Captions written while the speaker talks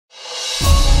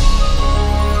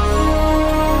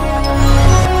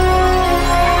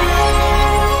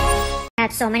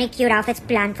so many cute outfits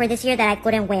planned for this year that I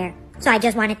couldn't wear, so I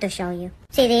just wanted to show you.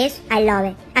 See this? I love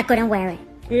it. I couldn't wear it.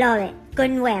 Love it.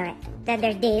 Couldn't wear it. Then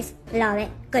there's this. Love it.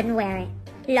 Couldn't wear it.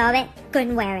 Love it.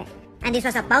 Couldn't wear it. And this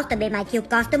was supposed to be my cute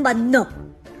costume, but no.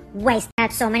 Waste. I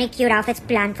had so many cute outfits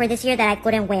planned for this year that I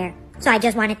couldn't wear, so I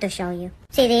just wanted to show you.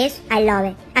 See this? I love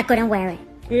it. I couldn't wear it.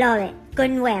 Love it.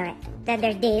 Couldn't wear it. Then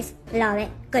there's this. Love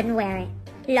it. Couldn't wear it.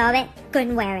 Love it.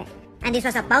 Couldn't wear it. And this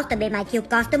was supposed to be my cute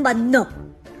costume, but no.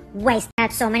 Waste. I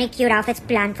had so many cute outfits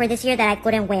planned for this year that I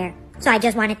couldn't wear, so I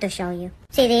just wanted to show you.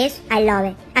 See this? I love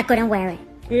it. I couldn't wear it.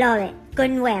 Love it.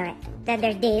 Couldn't wear it. Then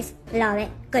there's this. Love it.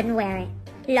 Couldn't wear it.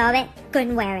 Love it.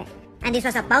 Couldn't wear it. And this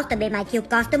was supposed to be my cute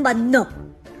costume, but no.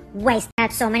 Waste. I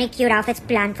had so many cute outfits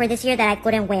planned for this year that I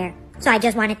couldn't wear, so I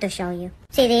just wanted to show you.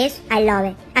 See this? I love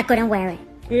it. I couldn't wear it.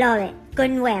 Love it.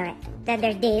 Couldn't wear it. Then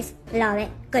there's this. Love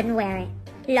it. Couldn't wear it.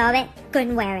 Love it.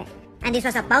 Couldn't wear it. And this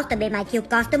was supposed to be my cute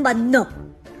costume, but no.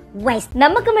 Waste.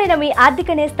 నమ్మకమైన మీ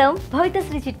ఆర్థిక నేస్తం భవిత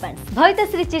Shri chit funds. భవిత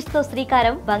Shri chits తో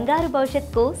శ్రీకారం బంగారు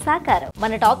భవిష్యత్తుకు సాకారం.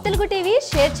 మన top Telugu TV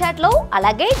share chat లో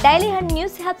అలాగే డైలీ హండ్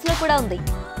న్యూస్ హ్యాప్స్ లో కూడా ఉంది.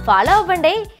 ఫాలో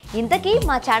అవ్వండి. ఇంతకీ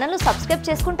మా ఛానల్ ను సబ్స్క్రైబ్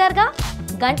చేసుకుంటారుగా?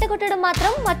 గంట కొట్టడం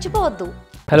మాత్రం మర్చిపోవద్దు.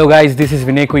 Hello guys, this is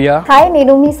Vinay Kuya. Hi,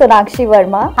 nenu me Sonakshi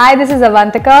Verma. Hi, this is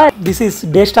Avantaka. This is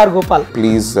Daystar Gopal.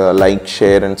 Please like,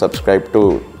 share and subscribe to.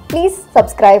 Please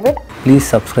subscribe it. Please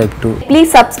subscribe to Please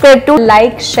subscribe to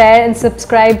like, share and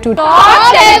subscribe to Top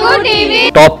Telugu TV.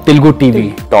 Top Telugu TV.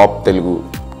 Top Telugu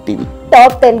TV.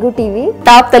 Top Telugu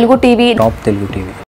TV. Top Telugu TV.